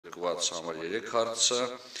փրկված համար 3 հարցը,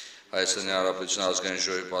 Հայաստանի Հանրապետության ազգային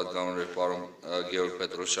ժողովի պատգամավորներ պարոն Գեորգ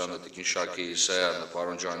Պետրոսյանը, Տիկին Շակե Իսայանը,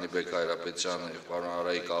 պարոն Ջանիբեկ Հայրապետյանը եւ պարոն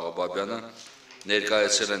Արայիկ Աղաբաբյանը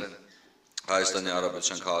ներկայացել են Հայաստանի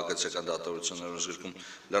Հանրապետության քաղաքացիական դատավորությունների օրենսգրքում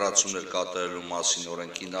լրացումներ կատարելու մասին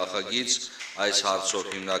օրենքի նախագիծ, այս հարցով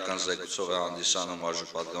հիմնական զեկուցող է հանդիսանում ԱԺ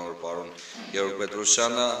պատգամավոր պարոն Գեորգ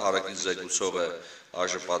Պետրոսյանը, հարակից զեկուցող է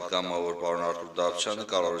ԱԺ պատգամավոր պարոն Արտուր Դավթյանը,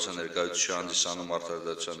 կառավարության ներկայացուցիչ հանդիսանում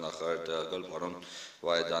Արտադրության նախարար տեղակալ պարոն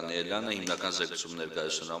Վայ Դանիելյանը, հիմնական զեկուցում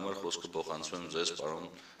ներկայացնելու համար խոսքը փոխանցում եմ ձեզ պարոն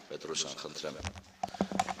Պետրոսյան, խնդրեմ։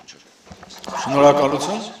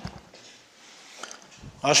 Շնորհակալություն։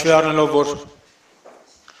 Հաշվի առնելով, որ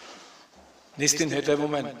նիստին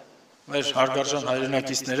հետևում են մեր հարգարժան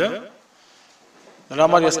հայրենակիցները, նրա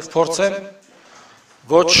համար ես կփորձեմ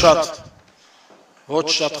ոչ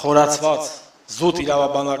շատ խորացված, զուտ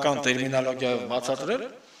իրավաբանական տերմինոլոգիայով բացատրել,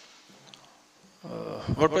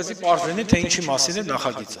 որպեսզի պարզվի, թե ինչի մասին է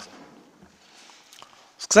նախագիծը։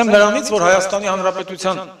 Սկսեմ նրանից, որ Հայաստանի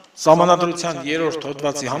Հանրապետության Սահմանադրության 3-րդ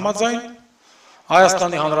հոդվածի համաձայն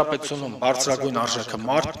Հայաստանի Հանրապետությունում բարձրագույն արժեքը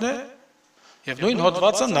մարդն է, եւ նույն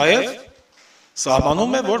հոդվածը նաեւ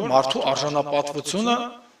սահմանում է, որ մարդու արժանապատվությունը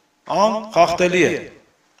անխախտելի է։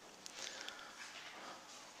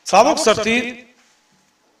 Ցավոք սրտի,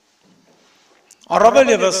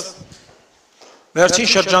 առավել եւս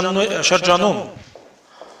վերջին շրջանում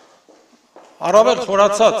առավել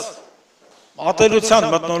խորացած ատելության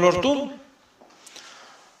մթնոլորտում,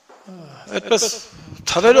 այդպես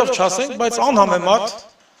թվերով չասենք, բայց անհամեմատ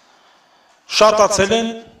շատացել են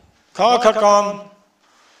քաղաքական,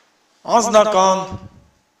 անձնական,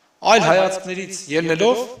 այլ հայացքներից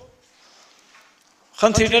ելնելով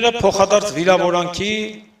խնդիրները փոխադարձ վիրավորանքի,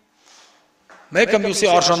 մեկը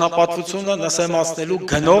մյուսի արժանապատվությունը նսեմացնելու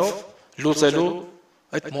գնով լուծելու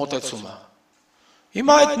այդ մոտեցումը։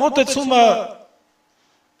 Հիմա այդ մոտեցումը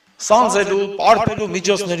սանձելու, պարփելու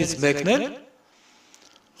միջոցներից մեկն է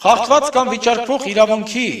խախտված կամ վիճարկվող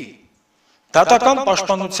իրավունքի դատական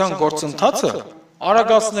պաշտպանության գործընթացը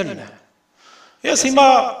արագացնելն է։ Ես հիմա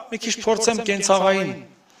մի քիչ փորձեմ կենցաղային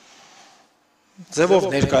ձևով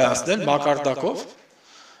ներկայացնել, մակարդակով։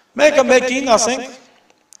 Մեկը մեկին, ասենք,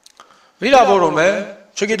 վիրավորում է,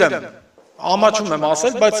 չգիտեմ, ամաչում եմ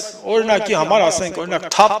ասել, բայց օրինակի համար ասենք, օրինակ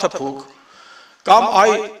թափթփուկ, կամ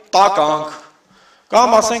տականք,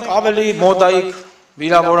 կամ ասենք ավելի մոդայիկ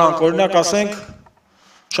վիրավորանք, օրինակ ասենք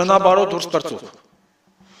շնաբարո դուրսպրծուկ։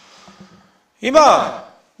 Հիմա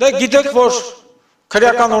դե գիտեք, որ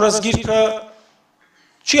քրեական օրենսգիրքը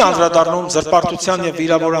չի անդրադառնում զրպարտության եւ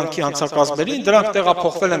վիրավորանքի հանցակազմերին, դրանք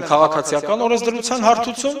տեղափոխվել են քաղաքացիական օրենսդրության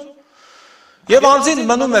հարթություն եւ անձին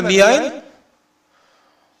մնում է միայն,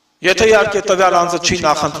 եթե իհարկե տվյալ անձը չի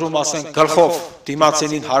նախընտրում, ասենք, գլխով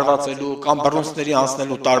դիմացինին հարվածելու կամ բռունցքների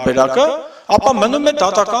անցնելու տարբերակը, ապա մնում է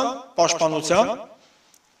դատական պաշտպանության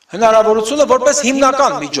հնարավորությունը որպես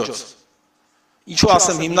հիմնական միջոց։ Ինչու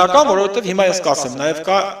ասեմ հիմնական, որովհետև հիմա ես կասեմ, նաև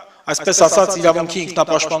կա այսպես ասած իրավունքի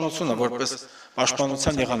ինքնապաշտպանությունը որպես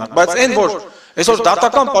պաշտպանության եղանակ, բայց այն որ այսօր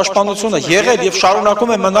դատական պաշտպանությունը եղել եւ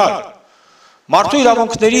շարունակում է մնալ մարդու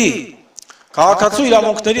իրավունքների, քաղաքացու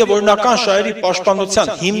իրավունքների եւ օրինական շահերի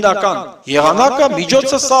պաշտպանության հիմնական եղանակը,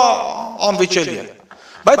 միջոցը սա անվիճելի է։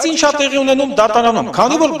 Բայց ինչ է տեղի ունենում դատարանում,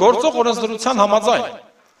 քանի որ գործող օրենսդրության համաձայն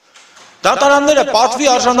դատարանները պատվի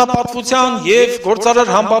արժանապատվության եւ գործարար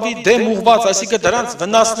համբավի դեմ ուղված, այսինքն դրանց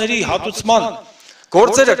վնասների հատուցման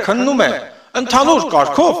գործերը քննում է ընդհանուր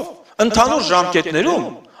կարգով, ընդհանուր ժամկետներում,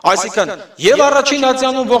 այսինքն եւ առաջին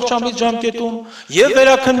ատյանում ողջամիտ ժամկետում, եւ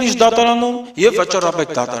վերաքննիչ դատարանում, եւ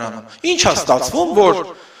վճռաբեկ դատարանում։ Ինչ է ստացվում, որ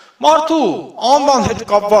մարդու անվան հետ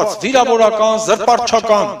կապված վիրավորական,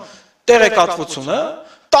 զրպարտչական տեղեկատվությունը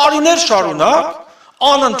տարիներ շարունակ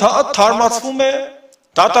անընդհատ թարմացվում է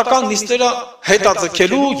դատական նիստերը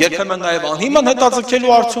հետաձգելու, երբեմն նաև անհիմն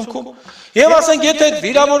հետաձգելու արդյունքում, եւ ասենք, եթե այդ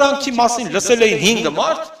վիրավորանքի մասին լսել էին 5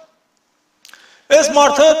 մարդ, այս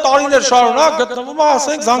մարդը տարիներ շարունակ գտնվում է,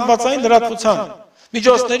 ասենք, զանգվածային լրատվության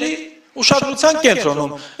միջոցների ուշադրության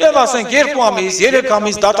կենտրոնում, եւ ասենք 2 ամիս, 3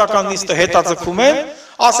 ամիս դատական նիստը հետաձգվում է,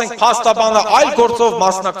 ասենք փաստաբանը այլ գործով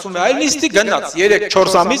մասնակցում է, այլ նիստի գնաց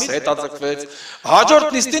 3-4 ամիս հետաձգվեց,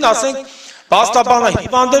 հաջորդ նիստին ասենք փաստաբանը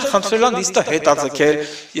հիվանդեր խնդրելա նիստը հետաձգել,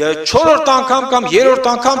 4-րդ անգամ կամ 3-րդ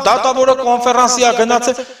անգամ դատավորը կոնֆերանսի է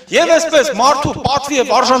գնացել, եւ այսպես մարդու պատվի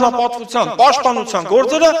եւ արժանապատվության պաշտպանության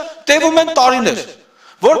գործերը տևում են տարիներ,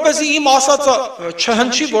 որպեսզի իմ ասածը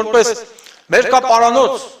չհնչի որպես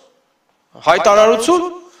մերկապարանոց հայտարարություն,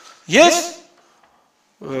 ես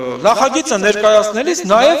նախագիծը ներկայացնելիս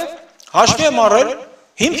նաեւ հաշվի եմ առել,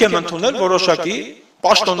 հիմք եմ ընդունել որոշակի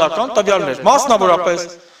պաշտոնական տվյալներ, մասնավորապես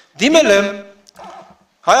դիմել եմ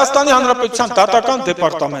Հայաստանի Հանրապետության դատական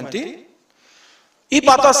դեպարտամենտի ի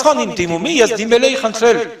պատասխան իմ դիմումի ես դիմել էի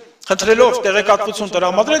խնդրելով տեղեկատվություն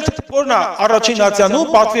տրամադրել, որ նա առաջին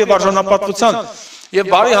ատյանում պատվի եւ արժանապատվության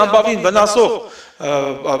եւ բարի համբավին վնասող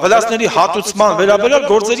վնասների հատուցման վերաբերյալ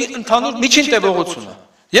գործերի ընդհանուր միջին տևողությունը։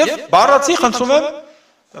 Եվ բառացի խնդրում եմ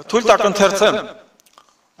թույլ տակ ընթերցեմ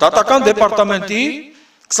դատական դեպարտամենտի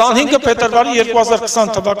 25 փետրվարի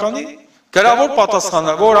 2020 թվականի գրավոր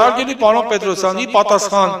պատասխանը, որ հարգելի պարոն Պետրոսյանի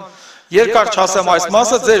պատասխան երկար չասեմ այս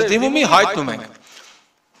մասը ձեր դիմումի հայտնում ենք,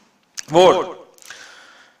 որ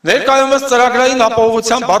ներկայումս ծրագրային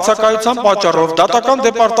ապահովության բացակայության պատճառով դատական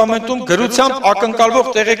դեպարտամենտում գրությամբ ակնկալվող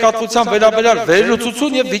տեղեկատվության վերաբերյալ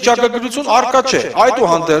վերլուծություն եւ վիճակագրություն առկա չէ։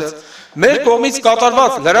 Այդուհանդերձ մեր կողմից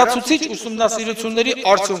կատարված լրացուցիչ ուսումնասիրությունների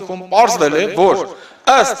արդյունքում պարզվել է, որ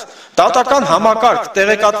ըստ դատական համակարգ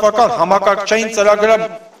տեղեկատվական համակարգչային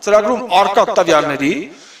ծրագրում առկա տվյալների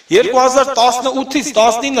 2018-ից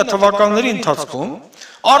 19 թվականների ընթացքում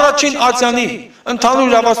առաջին ատյանի ընդհանուր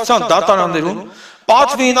իրավասության դատարաններում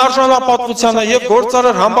պատվին արժանապատվությանը եւ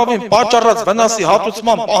գործարար համբավին պատճառած վնասի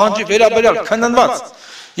հատուցման պահանջի վերաբերյալ քննված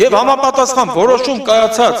եւ համապատասխան որոշում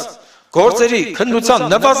կայացած գործերի քննության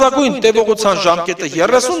նվազագույն տևողության ժամկետը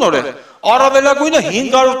 30 օր է, առավելագույնը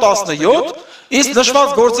 517, իսկ նշված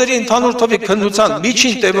գործերի ընդհանուր թվի քննության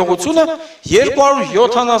միջին տևողությունը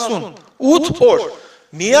 278 օր։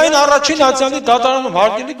 Միայն առաջին ատյանի դատարանում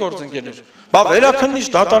հարգելի գործընկերներ, բա վերաքննիչ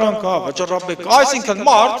դատարան կա, վճռաբեկ, այսինքն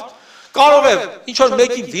մարդ կարող է ինչ-որ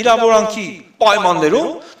մեկի վիրավորանքի պայմաններում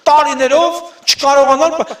տարիներով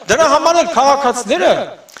չկարողանալ, դրա համար էլ քաղաքացիները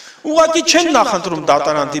ուղղակի չեն նախընտրում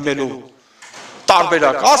դատարան դիմելու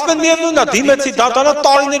տարբերակ։ Ասում են միևնույնն է, դիմեցի դատարան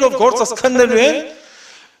տարիներով գործս քննելու են,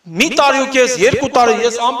 մի տարի ու կես, 2 տարի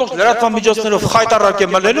ես ամբողջ լրատվամիջոցներով խայտառակ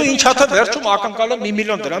եմ մլելու, ինչա թե վերջում ակնկալեմ 1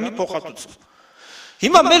 միլիոն դրամի փոխհատուցում։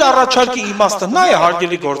 Հիմա մեր առաջարկի իմաստը նա է,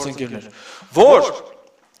 հարգելի գործընկերներ, որ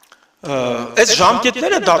այս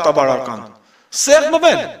ժամկետները դատաբարական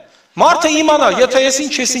սեղմվեն, մարդը իմանա, եթե ես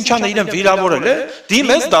ինչան իրեն վիրավորել է,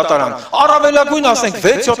 դիմեց դատարան, առավելագույն ասենք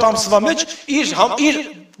 6-7 ամսվա մեջ իր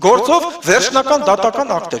գործով վերջնական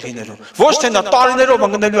դատական ակտ է լինելու, ոչ թե նա տարիներով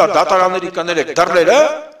ընկնելու է դատարանների կներեք դռները,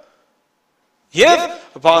 եւ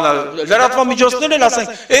լրատվամիջոցներն էլ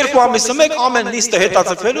ասենք 2 ամիսը մեկ ամեն նիստը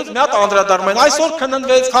հետաձգվելուց մի հատ անդրադառնում են այսօր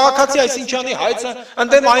քննվեց քաղաքացի այսինչանի հայցը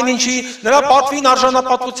ընդդեմ այնինչի նրա պատվին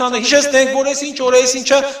արժանապատվությանը հիշեցնենք որ այս ինչ օր է այս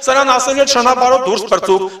ինչը սրան ասել էր շնաբարո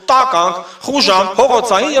դուրսպրծուկ տականք խուժան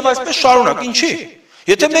փողոցային եւ այսպես շարունակ ինչի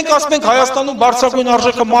Եթե մենք ասում ենք Հայաստանում բարձրագույն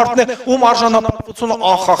արժեքը մարդն է, ում արժանապատվությունը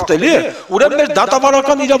անխախտելի է, ուրեմն մեր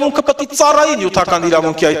դատավարական իրավունքը պետք է ծառայի նյութական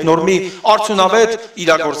իրավունքի այդ նորմի արդյունավետ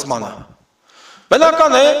իրագործմանը։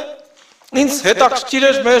 Բնական է, ինձ հետաքրքիր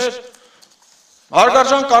էր մեր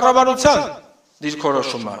հարգարժան կառավարության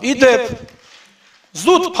դիրքորոշումը։ Իդեպ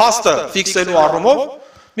զուտ փաստը ֆիքսելու առումով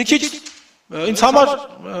մի քիչ ինձ համար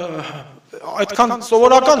այդքան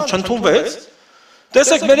սովորական չընդունվեց։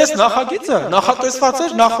 Տեսեք, մեր այս նախագիծը նախատեսված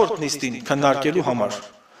էր նախորդ նիստին քննարկելու համար։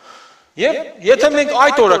 Եվ եթե մենք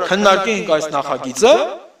այդ օրը քննարկեինք այս նախագիծը,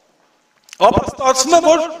 ապա ստացվում է,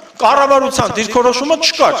 որ կառավարության դիրքորոշումը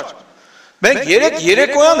չկար։ Մենք 3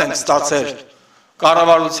 երեկոյան ենք ստացել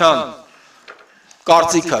կառավարության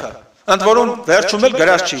կարծիքը, ընդ որում վերջում էլ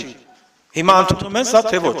գրած չի։ Հիմա ընդունում են սա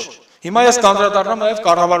թե ոչ։ Հիմա ես կանդրադառնամ նաև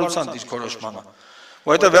կառավարության դիրքորոշմանը,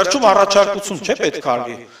 որովհետև վերջում առաջարկություն չէ պետք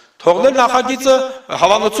արվի։ Թողնել նախագիծը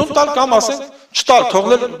հավանություն տալ կամ ասենք չտալ,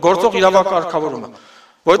 թողնել գործող իրավակարգավորումը։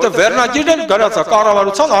 Որովհետև վերնագիրն էլ գրած է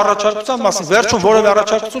կառավարության առաջարկության մասին, վերջում որևէ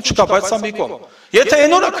առաջարկություն չկա, բայց սա մի կողմ։ Եթե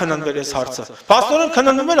այն օրը քննվել այս հարցը, փաստորեն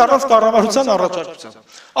քննվում էր առանց կառավարության առաջարկության։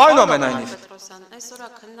 Այնուամենայնիվ։ Այսօր է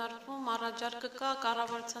քննարկվում, առաջարկը կա,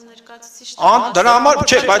 կառավարության ներկայացուցիչ դրա համար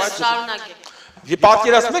չէ, բայց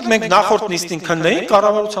պատկերացնում եք մենք նախորդ նիստին քննեինք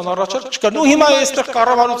կառավարության առաջարկ չկա։ Ու հիմա այստեղ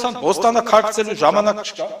կառավարության ոստանը քարկցելու ժամանակ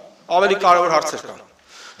չկա, ավելի կարևոր հարցեր կան։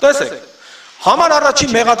 Տեսեք, համար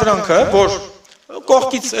առաջին մեղադրանքը, որ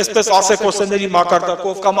կողքից այսպես ասեկոսեների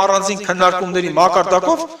մակարդակով կամ առանձին քննարկումների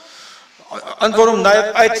մակարդակով ընդ որում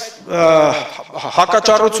նաև այդ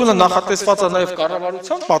հակաճառությունը նախատեսված է նաև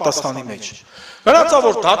կառավարության պատասխանի մեջ։ Գնացա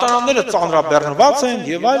որ դատարանները ծանրաբեռնված են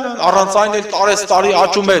եւ այլն, առանց այն էլ տարեստարի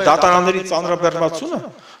աճում է դատարանների ծանրաբեռնվածությունը։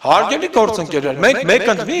 Հարգելի գործընկերներ, մենք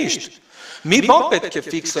մեկն միշտ մի բան պետք է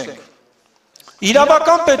ֆիքսենք։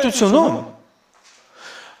 Իրավական պետությունում,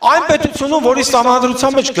 այն պետությունում, որի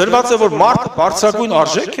սահմանադրության մեջ գրված է, որ մարդը բարձրագույն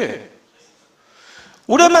արժեք է,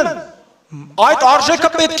 ուրեմն այդ արժեքը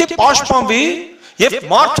պետք է պաշտպանվի եւ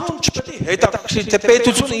մարդուն չպետք է հետաքրքրի թե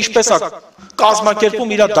պետությունը ինչպես է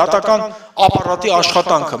կազմակերպում իր դատական ապարատի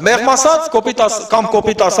աշխատանքը։ Մեղմ ասած կամ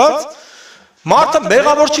կոպիտ ասած, մարդը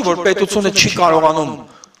մեղավոր չի, որ պետությունը չի կարողանում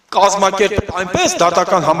կազմակերպել այնպես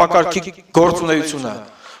դատական համակարգի գործունեությունը,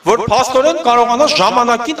 որ փաստորեն կարողանա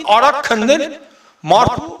ժամանակին արագ քննել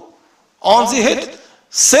մարդու անձի հետ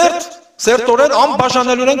սերտորեն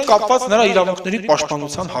անբաժանելիորեն կապված նրա իրավունքների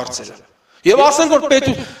պաշտպանության հարցերը։ Եվ ասել, որ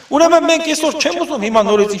ուրեմն մենք այսօր չեմ ուզում հիմա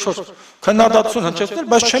նորից ինչ-որ քննադատություն հնչեցնել,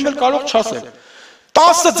 բայց չեմ էլ կարող չասել։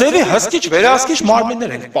 10 ձևի հսկիչ վերահսկիչ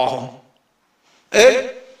մարմիններ ենք պահում։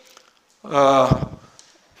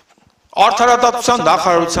 Արդարադատության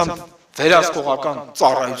նախարարության վերահսկողական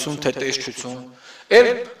ծառայություն, թե տեսչություն,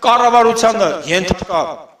 կառավարությանը ենթակա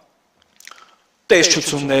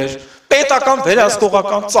տեսչություններ, պետական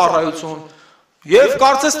վերահսկողական ծառայություն, եւ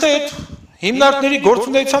կարծես թե այդ հիմնարկների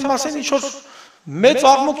գործունեության մասին ինչ-որ մեծ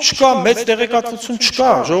աղմուկ չկա, մեծ տեղեկատվություն չկա,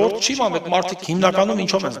 ժողովուրդ չի իմանում այդ մարդիկ հիմնականում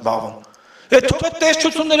ինչով են զբաղվում։ Թող այդ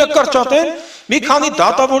տեսչությունները կրճատեն, մի քանի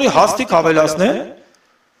դատավորի հաստիկ ավելացնեն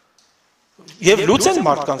եւ լուծեն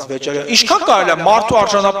մարդկանց վեճերը։ Ինչքան կարելի է մարդու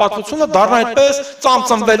արժանապատվությունը դառնա այդպես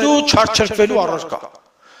ծամծմվելու, չարչրկվելու առարկա։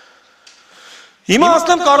 Հիմա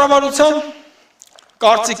ասեմ կառավարության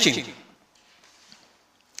կարծիքին։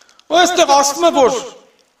 Այստեղ ասվում է, որ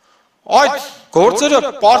այդ գործերը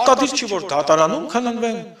պարտադիր չի, որ դատարանում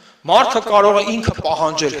քննվեն, մարդը կարող է ինքը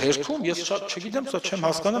պահանջել հերքում, ես շատ չգիտեմ, սա չեմ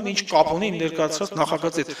հասկանում, ինչ կապ ունի իմ ներկայացրած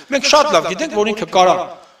նախագծից։ Մենք շատ լավ գիտենք, որ ինքը կարա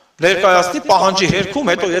ներկայացնի պահանջի հերքում,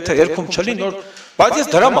 հետո եթե հերքում չլի նոր, բայց ես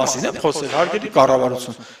դրա մասին եմ խոսել, հարգելի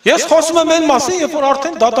կառավարություն։ Ես խոսում եմ այն մասին, երբ որ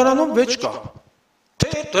արդեն դատարանում վեճ կա։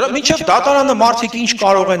 Թե մինչև դատարանը մարդիկ ինչ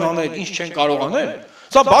կարող են անել, ինչ չեն կարող անել,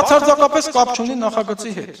 սա բացարձակապես կապ չունի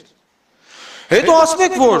նախագծի հետ։ Հետո ասում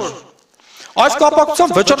եք, որ այս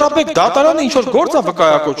կապակցությամբ վճռապետ դատարանը ինչ որ գործ է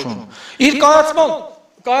վկայակոչում, իր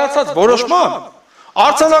կայացած որոշման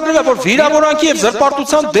արձանագրել է, որ վիրավորանքի եւ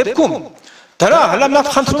զրպարտության դեպքում դրա հլամնատ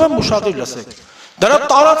խնդրում եմ ուշադիր լսեք, դրա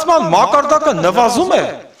տարածման մակարդակը նվազում է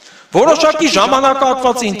որոշակի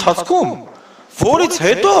ժամանակահատվածի ընթացքում, որից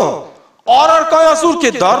հետո առարկայազուրկ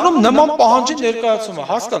է դառնում նման պահանջի ներկայացումը,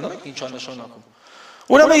 հասկանում եք ինչ է նշանակում։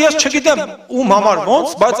 Ուրեմն ես չգիտեմ ում համար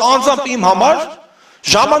ոնց, բայց անձամբ իմ համար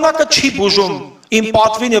ժամանակը չի բուժում իմ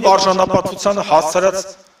պատվին եւ արժանապատվությանը հասցրած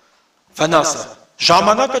վնասը։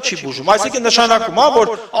 Ժամանակը չի բուժում, այսինքն նշանակում է, որ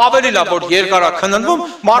ավելի լավ որ երկար է քննվում,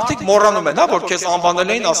 մարդիկ մոռանում են, որ քեզ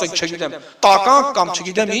անվանել էին, ասենք չգիտեմ, տականք կամ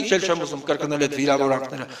չգիտեմ ինչ, էլ չեմ ուզում կրկնել այդ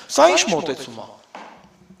վիրավորանքները։ Սա ինչ մոտեցում է։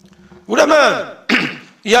 Ուրեմն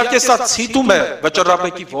իհարկե սա ցիտում է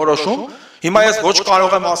վճռապետի որոշում։ Հիմա ես ոչ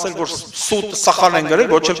կարող եմ ասել, որ սուտ սխալ են գրել,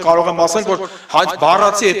 ոչ էլ կարող եմ ասել, որ հենց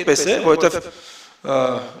բառացի այդպես է, որովհետև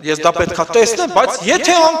ես դա պետքա տեսնեմ, բայց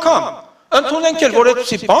եթե անգամ ընդունենք էլ, որ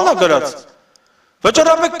այդպիսի բան է գրած,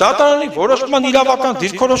 վճռապետ դատարանի որոշման իրավական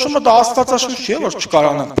դիրքորոշումը դա աստվածաշունչ չի, որ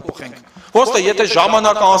չկարանանք փոխենք։ Ոստը եթե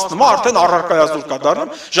ժամանակը անցնում է, արդեն առարկայազուրկ կա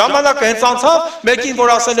դառնում, ժամանակը հենց անցավ, մեկին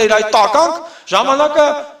որ ասել էր այդ տականք, ժամանակը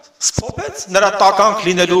սփոփեց նրա տականք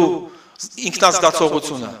լինելու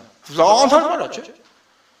ինքնազգացողությունը։ Անհարմար է, չէ՞։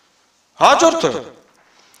 Հաջորդը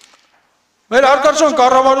մեր հարգարժան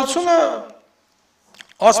կառավարությունը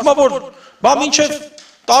ասում է, որ բա մինչև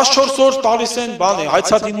 14 օր տալիս են բանի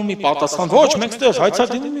հայցադիմումի պատասխան։ Ոչ, մենք ստեղ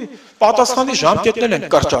հայցադիմումի պատասխանի ժամկետներ ենք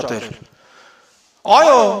կրճատել։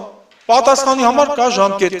 Այո, պատասխանի համար կա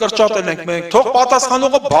ժամկետ, կրճատել ենք մենք։ Թող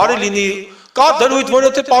պատասխանողը բարի լինի, կա դրույթ, որ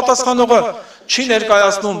եթե պատասխանողը չի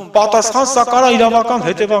ներկայացնում պատասխան, սա կարա իրավական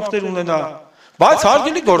հետևանքներ ունենա։ Բայց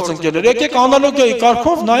հարգելի գործընկերներ, եկեք անալոգիայի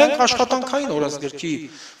կարգով նայենք աշխատանքային օրենսգրքի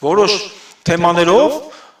որոշ թեմաներով,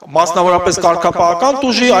 մասնավորապես կարգապահական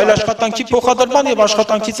տուժի, այլ աշխատանքի փոխադրման եւ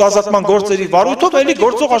աշխատանքից ազատման գործերի վարույթով էլի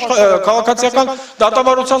գործող քաղաքացիական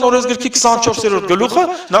դատավարության օրենսգրքի 24-րդ գլուխը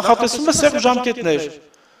նախատեսում է սեղմ ժամկետներ,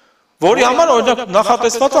 որի համար օրինակ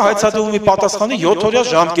նախատեսված է հայցադիմումի պատասխանի 7-օրյա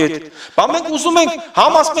ժամկետ։ Բա մենք ուզում ենք,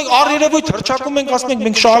 համ ասում ենք առերևույթ հրճակում ենք, ասում ենք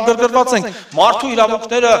մենք շահագրգռված ենք մարդու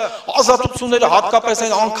իրավունքները, ազատությունները, հատկապես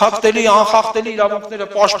այն անքակտելի, անխախտելի իրավունքները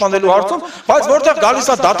պաշտպանելու հարցում, բայց որտեղ գալիս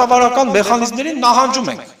է դատավարական մեխանիզմներին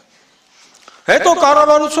նահանջում ենք։ Հետո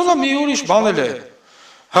կառավարությունը մի ուրիշ բան է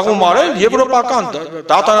հղում արել եվրոպական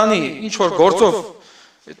դատարանի ինչ որ գործով,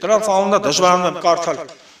 դրանց անունը դժվարանում եմ կարդալ,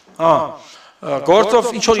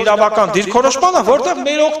 գործով ինչ որ իրավական դիրքորոշման է, որտեղ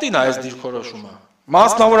մեր օգտին է այս դիրքորոշումը։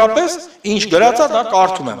 Մասնավորապես ինչ գրած է, դա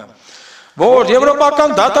կարդում եմ, որ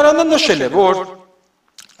եվրոպական դատարանը նշել է, որ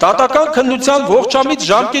դատական քննության ողջամիտ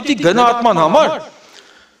ժամկետի գնահատման համար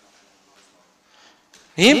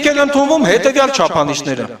հիմք են ընդունվում հետևյալ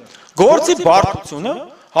չափանիշները։ Գործի բարդությունը,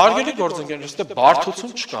 հարգելի գործընկերներ, ստե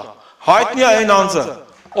բարդություն չկա։ Հայտնի է այն անձը,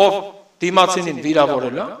 ով դիմացինին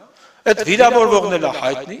վիրավորել է, այդ վիրավորվողն էլ է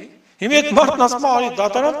հայտնի, Հիմա այդ մարդն ասում է, արի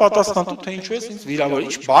դատարան պատասխան տու, թե ինչու ես ինձ վիրավորել,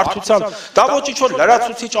 ինչ բարդության, դա ոչ ինչ-որ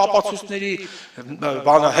լրացուցիչ ապացույցների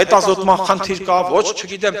հետազոտման խնդիր կա, ոչ,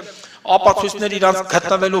 չգիտեմ, ապացույցներ իրանց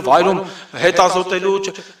գտնվելու վայրում հետազոտելու,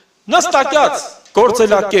 նստակյաց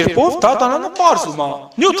գործելակերպով դատարանը պարզում է,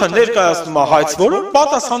 նյութը ներկայացնում է հայցվորը,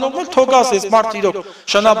 պատասխանողն էլ թողած ես մարդ իրոք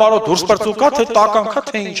շնաբարո դուրսպրծուկ է, թե տականք է,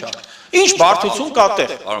 թե ինչ է, ինչ բարդություն կա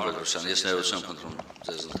տեղ։ Պարոն Պետրոսյան, ես ներողություն խնդրում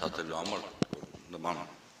ձեզ ընդհատելու համար, նման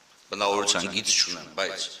բնավորության գիծ չունեմ,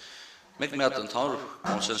 բայց մենք մի հատ ընդհանուր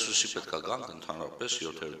կոնսենսուսի պետք է գանք ընդհանրապես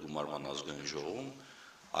 7-րդ գումարման ազգային ժողովում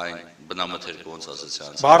այն բնամթերքը ոնց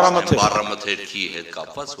ասացի բառամթերքի հետ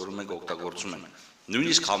կապված, որը մենք օգտագործում ենք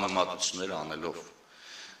նույնիսկ համեմատությունները անելով,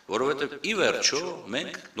 որովհետև ի վերջո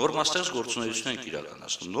մենք նորմաստեղծ գործունեություն ենք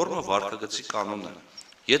իրականացնում, նորմը վարքագծի կանոն է։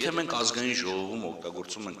 Եթե մենք ազգային ժողովում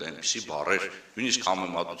օգտագործում ենք այնպիսի բառեր, նույնիսկ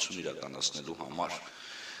համեմատություն իրականացնելու համար,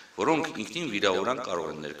 որոնք ինքնին վիրավորան կարող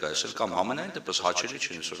են ներկայացնել կամ ամենայն դեպս հաճելի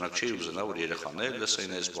չեն, օրինակ չի ուզենա, որ երեխաները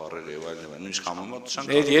լսեն այս բառերը եւ այլն, նույնիսկ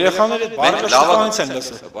համեմատության Այդ երեխաները բառերը շփանից են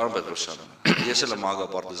լսել։ Պարոն Պետրոսյան, ես էլ եմ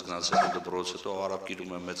ագապարտից գնացել դպրոց, հետո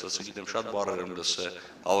արաբկիրում եմ մեծացել, գիտեմ շատ բառեր եմ լսել,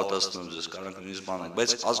 հավատացնում եմ ձեզ, կարող եք նույնիսկ բան,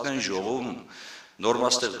 բայց ազգային ժողովում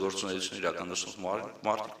նորմաստեղծ գործունեություն իրականացնող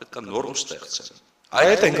մարդիկ պետք է նորմ ստեղծեն։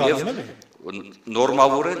 Այդ ենք անում էլի։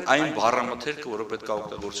 Նորմավորեն այն բառամթերքը, որը պետք է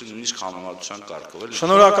օգտագործի նույնիսկ համեմատության կարգով, էլի։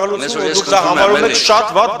 Շնորհակալություն, որ դուք դա համարում եք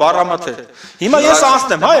շատ վատ բառամթեր։ Հիմա ես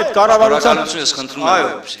անցնեմ, հա, այդ կառավարության։ Ես խնդրում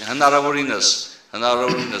եմ,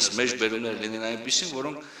 հնարավորինս մեջ բերումներ լինեն այնպիսին,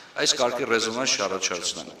 որոնք այս կարգի ռեզոնանս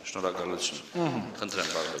չառաջացնեն։ Շնորհակալություն։ Խնդրեմ,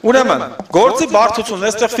 պարոն։ Ուրեմն, գործի բարդություն,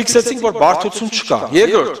 այստեղ ֆիքսեցինք, որ բարդություն չկա։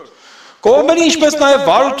 Երկրորդ, կողմերի ինչպես նաև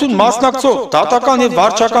վարություն մասնակցող դատական եւ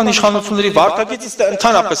վարչական իշխանությունների վարքագիծը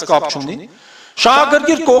ընդհանրապես կապ չունի։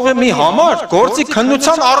 Շահագրգիռ կողմի համար գործի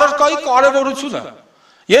քննության առարկայի կարևորությունը։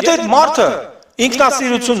 Եթե այդ մարդը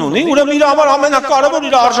ինքնասիրություն ունի, ուրեմն իր համար ամենակարևոր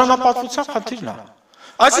իր արժանապատվության խնդիրն է։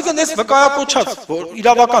 Այսինքն այս վկայակոչած, որ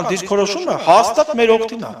իրավական դիրքորոշումը հաստատ մեր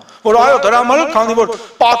օգտին է, որ այո, դրա համար քանի որ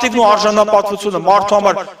պատիվն ու արժանապատվությունը մարդու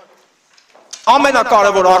համար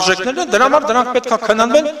ամենակարևոր արժեքներն են, դրա համար դրանք պետք է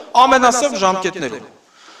քննվեն ամենասև ժամկետներում։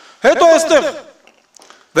 Հետո այստեղ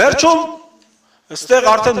վերջում այստեղ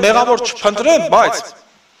արդեն մեղավոր չփնտրեմ, բայց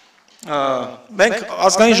մենք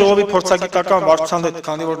ազգային ժողովի փորձագիտական վարչության հետ,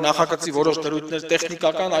 քանի որ նախագծի որոշ դրույթներ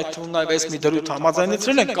տեխնիկական, այդ թվում նաև այս մի դրույթ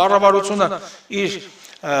համաձայնեցրել են, կառավարությունը իր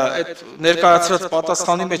այդ ներկայացրած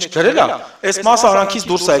պատասխանի մեջ գրել է, այս մասը արանքից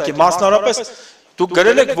դուրս է եկել, մասնավորապես դուք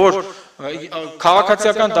գրել եք, որ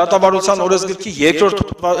քաղաքացիական դատավարության օրենսգրքի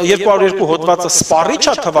 202 հոդվածը սպառիչ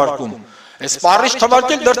է թվարկում, այս սպառիչ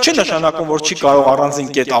թվարկել դեռ չի նշանակում, որ չի կարող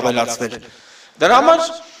առանձին կետ ավելացվել։ Դրա համար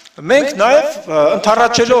մենք նաև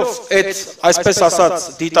ընդառաջելով այդ այսպես ասած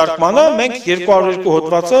դիտարկմանը, մենք 202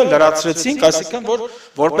 հոդվածը լրացրեցինք, այսինքն որ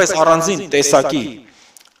որպես առանձին տեսակի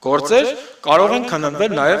գործեր կարող են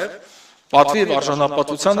քննվել նաև պատվի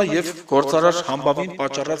արժանապատվությանը եւ գործարար համբավին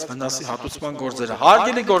պատճառած վնասի հատուցման գործերը։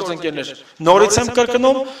 Հարգելի գործընկերներ, նորից եմ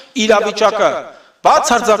կրկնում, իրավիճակը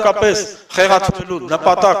բացարձակապես խեղաթյուրելու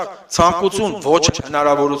նպատակ, ցանկություն, ոչ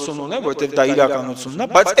հնարավորություն ունեն, որտեղ դա իրականությունն է,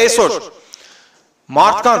 բայց այսօր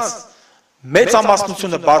մարդկանց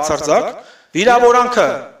մեծամասնությունը բացարձակ վիրավորանքը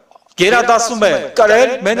գերադասում է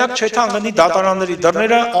կրել, մենակ չէ թե անգնի դատարանների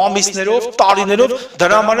դռները ամիսներով, տարիներով,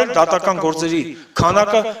 դրա համար էլ դատական գործերի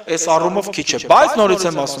քանակը այս առումով քիչ է, բայց նորից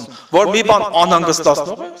եմ ասում, որ մի բան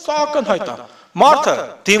անհանգստացնող է, սա ակնհայտ է։ Մարդը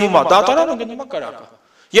դիմում է դատարանը, գնում է կրակը։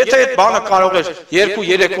 Եթե այդ բանը կարող էր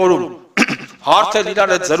 2-3 օրում հարթել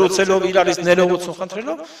իրար հետ զրուցելով, իրարից ներողություն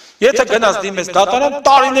խնդրելով, եթե գնաց դիմես դատարան,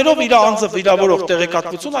 տարիներով իր անձը վիրավորող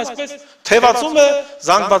տեղեկատվություն այսպես թևածում է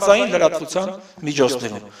զանգվածային լրատվության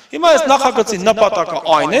միջոցներում։ Հիմա այս նախագծի նպատակը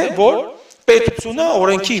այն է, որ պետությունը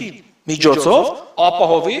օրենքի միջոցով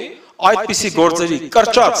ապահովի այդպիսի գործերի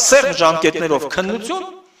կրճատ սեղմ ժամկետներով քննություն,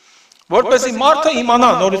 որպեսզի մարդը իմանա,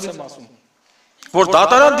 նորից եմ ասում, որ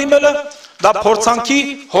դատարան դիմելը դա փորձանքի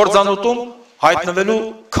հորձանուտում հայտնվելու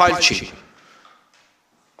քայլ չի։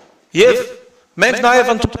 Եվ մենք նաև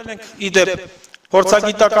ընդունել ենք իդեպ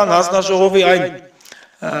փորձագիտական հանձնաժողովի այն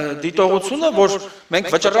դիտողությունը, որ մենք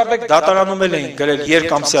վճռաբեկ դատարանում էինք գրել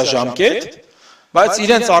երկամսյա ժամկետ, բայց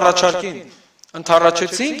իրենց առաջարկին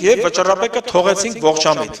ընդառաջեցինք եւ վճռաբեկը թողեցինք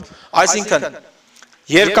ողջամիտ։ Այսինքն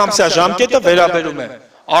երկամսյա ժամկետը վերաբերում է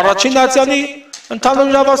առաջին ատյանի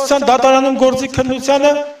ընդհանուր իրավասության դատարանում գործի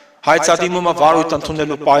քննությանը, հայցադիմումը վարույթ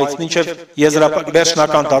ընդունելու պահից մինչև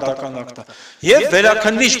վերջնական դատական ակտը եւ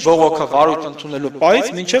վերաքննիչ բողոքը վարույթ ընդունելու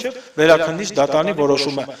պահից մինչև վերաքննիչ դատարանի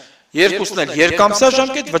որոշումը։ Երկուսն էլ երկամսյա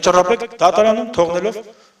ժամկետ, վճռաբեկ դատարանում թողնելով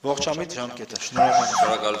ողջամիտ ժամկետը։ Շնորհակալություն։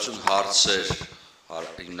 Շնորհակալություն, հարցեր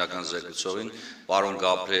հիմնական զեկուցողին, պարոն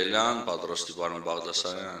Գաբրիելյան, պատրաստի պարոն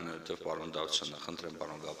Բաղդասարյան, այնուհետև պարոն Դավթյանը, խնդրեմ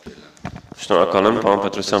պարոն Գաբրիելյան։ Շնորհակալ եմ, պարոն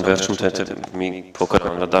Պետրոսյան, վերջում թե մի փոքր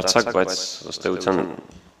անդրադարձակ, բայց ըստ էության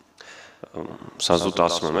սա զուտ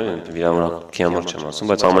ասում եմ, վիրավորանքի համար չեմ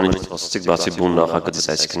ասում, բայց ամեն ինչ խոսեցիք, բացի բուն նախագծից,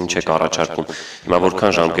 այսինքն ինչ եք առաջարկում։ Հիմա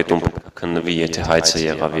որքան ժամկետում քննվի, եթե հայցը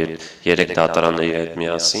եղավ 3 դատարանների հետ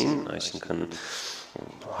միասին, այսինքն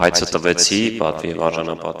հայցը տվեցի, պատվի եւ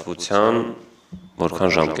արժանապատվության,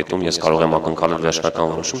 որքան ժամկետում ես կարող եմ ակնկալել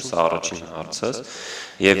վերջնական որոշում, սա առաջին հարցս,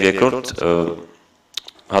 եւ երկրորդ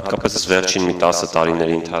հատկապես վերջին մի 10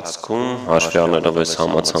 տարիների ընթացքում հաշվի առնելով այս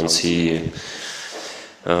համացանցի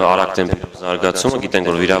արագ տեմպերով զարգացումը, գիտենք,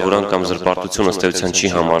 որ վիրավորանք կամ զրպարտություն ըստ էության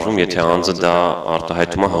չի համարվում, եթե անձը դա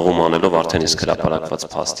արտահայտում է հղում անելով արդեն իսկ հրապարակված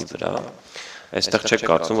փաստի վրա։ Այստեղ չեք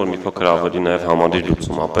կարծում, որ մի փոքր ավելի նաև համադրի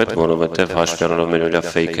լուծում ապետ, որովհետև հաշվի առնելով մեր օրյա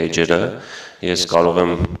fake age-երը, ես կարող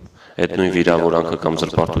եմ այդ նույն վիրավորանքը կամ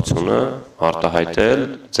զրպարտությունը արտահայտել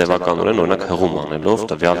ձևականորեն օրինակ հղում անելով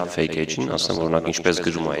տվյալ fake age-ին, ասեմ օրինակ ինչպես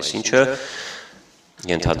գրում է այս ինչը,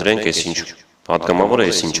 ենթադրենք այս ինչ, պատգամավորը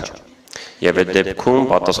այս ինչա։ Եվ այդ դեպքում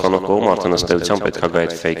պատասխանող կողմը արդեն ըստ էության պետք է գա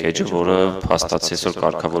այդ fake age-ը, որը փաստացի այսօր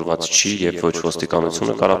կարգավորված չի եւ ոչ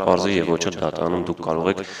ոստիկանությունը կարող պարզի եւ ոչ էլ դատարանում դուք կարող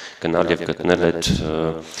եք գնալ եւ գտնել այդ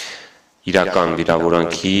իրական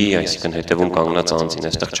վիրավորանքի, այսինքն հետևում կանգնած անձին։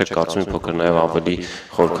 Այստեղ չեք կարծում փոքր նաեւ ավելի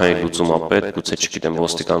խորքային լուծում ապետ, գուցե չգիտեմ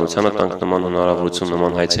ոստիկանությանը տանք նման հնարավորություն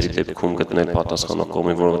նման հայցերի դեպքում գտնել պատասխանող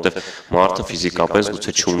կողմին, որովհետեւ մարդը ֆիզիկապես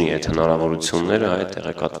գուցե չունի այդ հնարավորությունները այդ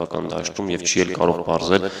տեղեկատվական դաշտում եւ չի էլ կարող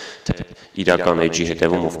պարզել թե իրական էջի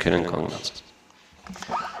հետևում ովքեր են կանգնած։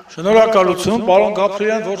 Շնորհակալություն, պարոն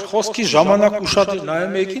Գաբրիելյան, որ խոսքի ժամանակ ուշադիր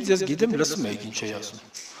նայում եք ինձ, ես գիտեմ լսում եք ինչ էի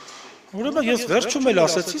ասում։ Ուրեմն ես վերջում էլ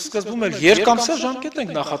ասեցի, սկզբում էլ երկամսյա ժամկետ ենք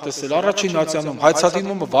նախատեսել, առաջին ացիանում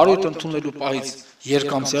հայցադիմումը վարույթ ընդունելու պահից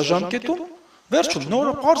երկամսյա ժամկետում, վերջում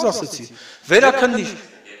նորը պարզ ասեցի, վերաքննի։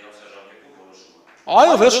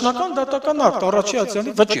 Այո, վերջնական դատական ակտ առաջի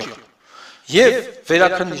ացիանի վճիռ։ Եվ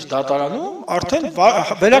վերաքննիչ դատարանում արդեն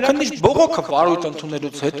վերաքննիչ բողոքը վարույթ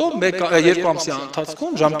ընդունելուց հետո 2 ամսյա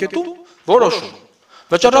ընթացքում ժամկետում որոշում։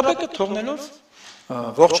 Վճռաբեկը թողնելով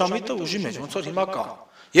ողջամիտը ուժի մեջ, ոնց որ հիմա կա։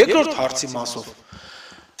 Երկրորդ հարցի մասով։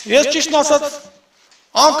 Ես ճիշտն ասած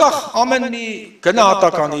անկախ ամեն մի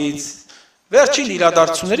գնահատականից, վերջին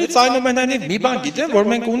իրադարձություններից այնուամենայնիվ մի բան գիտեմ, որ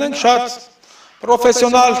մենք ունենք շատ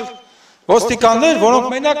պրոֆեսիոնալ ոստիկաններ, որոնք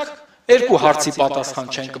մենակ 2 հարցի պատասխան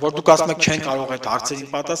չեն, որ դուք ասում եք չեն կարող այդ հարցերին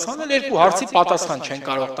պատասխանել, 2 հարցի պատասխան չեն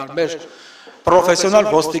կարող տալ մեր պրոֆեսիոնալ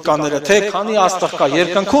ոստիկանները, թե քանի աստղ կա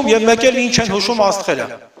երկնքում եւ մեկ էլ ինչ են հուշում աստղերը։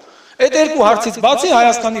 Այդ 2 հարցից բացի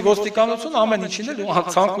Հայաստանի ոստիկանությունը ամեն ինչին էլ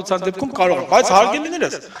ցանկության դեպքում կարող է, բայց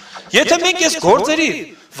հարգելիներս, եթե մենք այս գործերի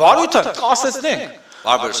վարույթը կասեցնենք,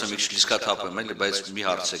 Բարբերս եմ իքշ լիսկաթափեմ էլի, բայց մի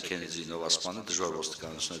հարց է Քենեդի Նովասպանը, դժվար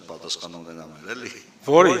ոստիկանությունը այդ պատասխան ունենամ էլի։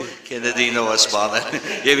 Որի։ Քենեդի Նովասպանը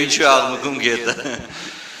եւ ինչու աղմկում գետը։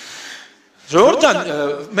 Ժողովուրդ ջան,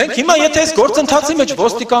 մենք հիմա եթե այս գործընթացի մեջ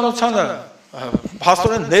ոստիկանությանը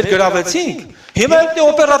հաստորեն ներգրավեցինք, հիմա այդ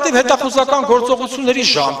օպերատիվ հետախուզական գործողությունների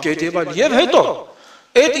ժամկետ եւ այլ եւ հետո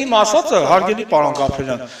այդ իմ ասածը հարգելի պարոն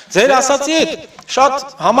Գաբրիելյան, ձեր ասածի հետ շատ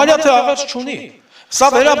համարյա թե աղերս չունի։ Սա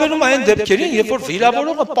վերաբերում է այն դեպքերին, երբ որ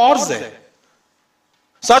վիրավորողը պարզ է։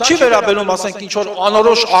 Սա չի վերաբերում, ասենք, ինչ որ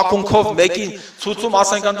անորոշ ակունքով մեկին ցույցում,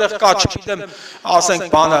 ասենք, այնտեղ կա, չգիտեմ, ասենք,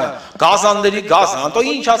 բանը, գազանների գազը, անտո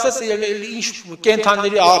ինչ ասես, ինչ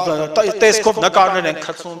կենթանիների տեսքով նկարներ են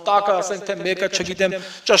գցում, տակը, ասենք, թե մեկը, չգիտեմ,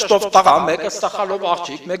 ճշտով տղա, մեկը սխալով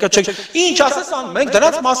աղջիկ, մեկը ինչ ասես, մենք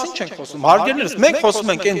դրանց մասին չենք խոսում, հարգելիներս, մենք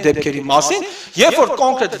խոսում ենք այն դեպքերի մասին, երբ որ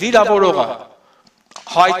կոնկրետ վիրավորողը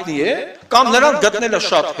հայտնի է, կամ նրան գտնելը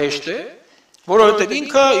շատ հեշտ է, որովհետև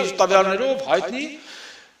ինքը իր տվյալներով հայտնի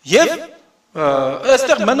եւ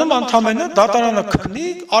այստեղ մնում ընդամենը դատարանը քննի,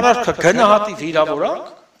 արարքը գնահատի վիրավորանք,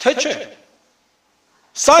 թե չէ։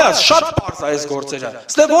 Սա է շատ պարզ է այս գործերը։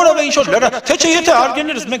 Ստե որևէ ինչ որ լրա, թե չէ եթե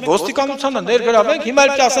հարգելիներս մենք ոստիկանությանը ներգրավենք, հիմա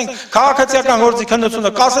էլ ասենք քաղաքացիական գործի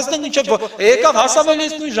քննությունը կասեցնեն ինչ է, եկավ հասավել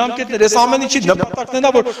այս նույն ժամկետներ, այս ամեն ինչի նպատակն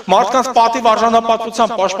է, որ մարդկանց պատիվ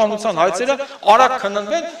արժանապատվության պաշտպանության հայցերը արագ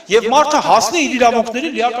քննվեն եւ մարդը հասնի իր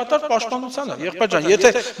իրավունքների լիակատար պաշտպանությանը։ Եղբայր ջան,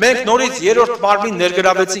 եթե մենք նորից երրորդ մարմին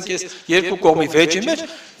ներգրավեցինք այս երկու կողմի վեճի մեջ,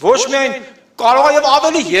 ոչ միայն կարող է եւ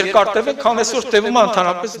ավելի երկար տևել, քան այսօր տևում է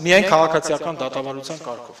ընդհանրապես միայն քաղաքացիական դատավարության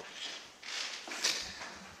կարգով։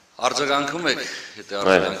 Արձագանքում եք, եթե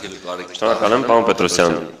արձագանքելու կարիք կա։ Շնորհակալ եմ, պարոն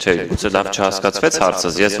Պետրոսյան, չէ, գուցե լավ չհասկացվեց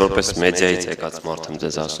հարցս, ես որպես մեդիայից եկած մարդ եմ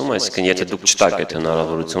ձեզ ասում, այսինքն եթե դուք չտաք այդ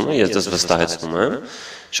հնարավորությունը, ես ձեզ վստահեցնում եմ,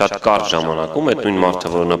 շատ կարճ ժամանակում այդ նույն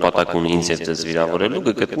մարդը, որը նպատակ ունի ինձ եւ ձեզ վիրավորելու,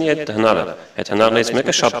 կգտնի այդ հնարը։ Այդ հնարներից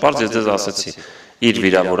մեկը շատ պարզ ես ձեզ ասացի։ Իր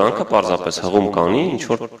վիրավորանքը պարզապես հղում կանի, ինչ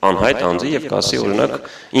որ անհայտ անձի եւ կասի, օրինակ,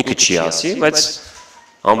 ինքը չի ասի, բայց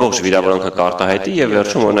ամբողջ վիրավորանքը կարտահայտի եւ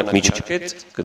վերջում օրինակ միջակետ